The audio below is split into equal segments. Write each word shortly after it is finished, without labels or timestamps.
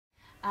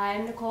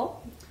I'm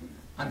Nicole.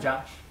 I'm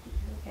Josh.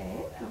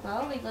 Okay,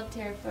 well, we've lived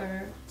here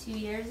for 2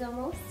 years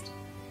almost.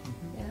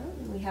 Yeah,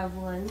 and we have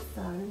one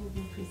son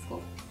who's in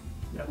preschool.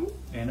 Yep,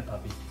 and a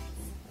puppy.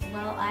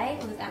 Well, I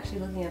was actually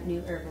looking up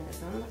new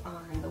urbanism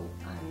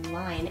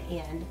online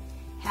and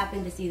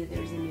happened to see that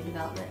there was a new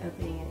development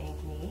opening in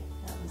Ankeny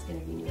that was going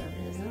to be new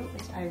urbanism,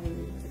 which I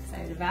really was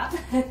excited about.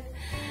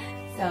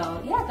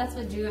 So yeah, that's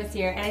what drew us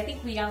here. And I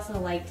think we also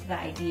liked the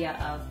idea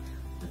of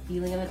the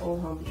feeling of an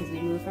old home because we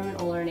moved from an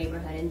older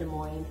neighborhood in Des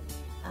Moines,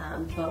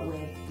 but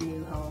with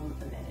new home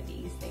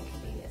amenities and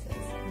conveniences.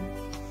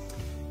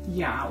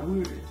 Yeah,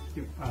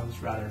 I was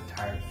rather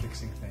tired of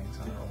fixing things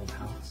on our old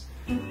house.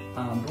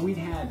 But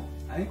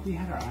I think we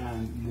had our eye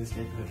on this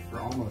neighborhood for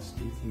almost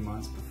 18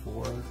 months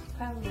before.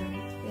 Probably,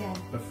 yeah.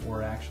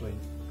 Before it actually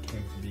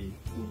came to be.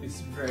 It's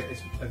a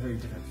very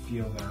different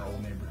feel than our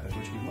old neighborhood,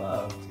 which we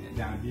loved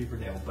down in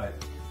Beaverdale, but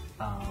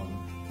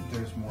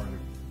there's more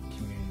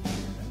community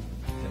than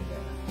there.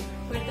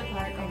 We're at the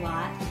park a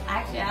lot.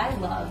 Actually, I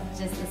love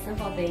just the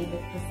simple thing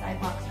that the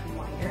sidewalks are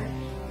wider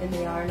than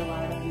they are in a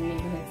lot of other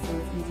neighborhoods, so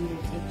it's easy to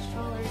take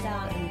strollers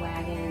out and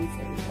wagons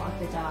and walk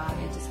the dog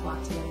and just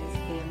walk together as a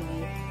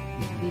family.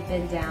 We've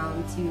been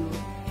down to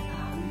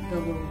the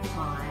little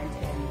pond,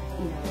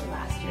 and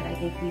last year I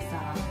think we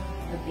saw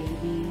a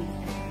baby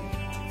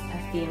and a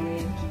family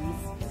of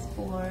geese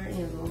explore,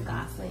 little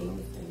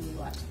goslings, and we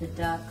watched the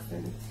ducks,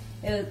 and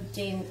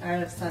Jane,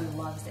 our son,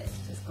 loves it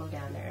to just go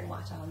down there and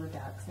watch all the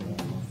ducks and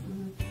animals.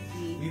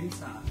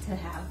 To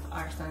have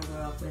our son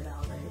grow up with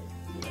all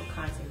the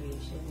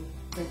conservation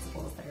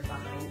principles that are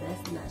behind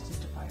this, and that's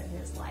just a part of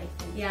his life.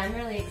 And yeah, I'm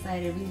really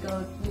excited. We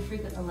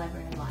frequent the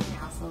library a lot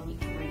now, so it'll be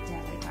great to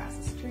have it across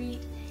the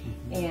street,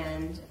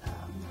 and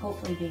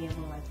hopefully being able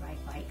to ride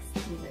bikes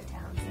through the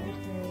town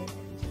center and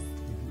just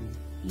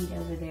eat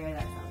over there.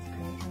 That sounds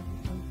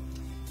great.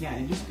 Yeah,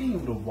 and just being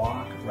able to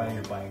walk, ride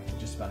your bike to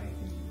just about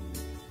anything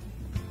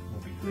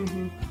will be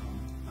great.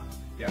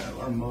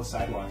 Or most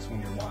sidewalks,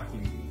 when you're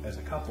walking as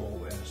a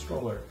couple in a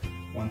stroller,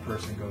 one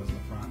person goes in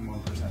the front and one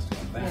person has to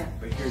go back. Yeah.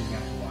 But here you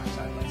have to walk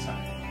side by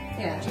side.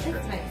 Yeah, it's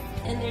nice.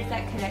 And there's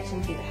that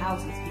connection to the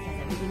houses because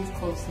everything's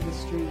close to the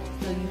street,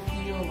 so you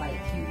feel like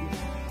you're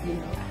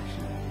getting to know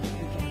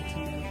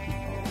people.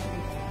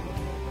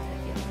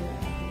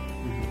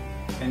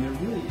 And there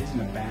really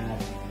isn't a bad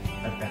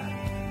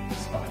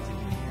spot to be.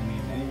 I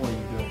mean, anywhere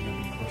you go,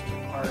 you'll be close to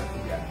a park,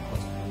 you'll be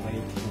close to the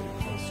lake, you'll be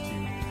close to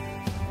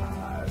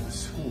the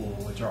school,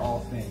 which are all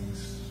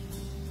things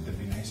that'd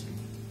be nice to be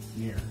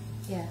near.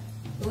 Yeah,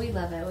 we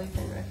love it. We've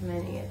been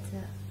recommending it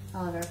to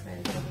all of our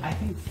friends. I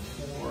think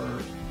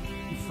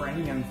for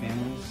any young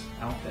families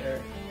out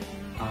there,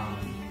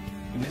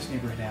 this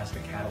neighborhood has the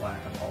Cadillac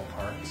of all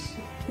parks,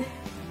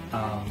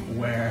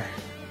 where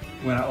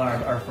when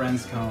our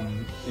friends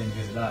come and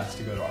visit us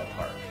to go to our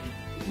park,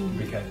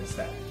 because it's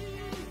that,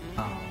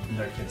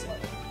 their kids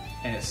love it.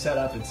 And it's set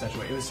up in such a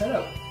way, it was set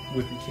up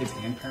with the kids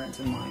and parents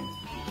in mind,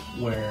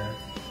 where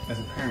as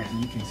a parent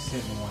you can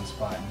sit in one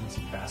spot and you can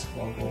see the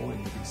basketball goal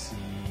and you can see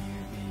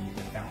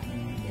the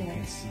fountain, you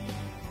can see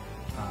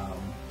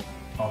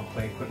all the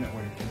play equipment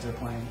where your kids are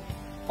playing,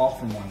 all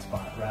from one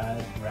spot,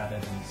 rather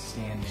than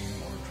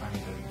standing or trying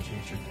to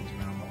chase your kids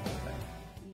around the whole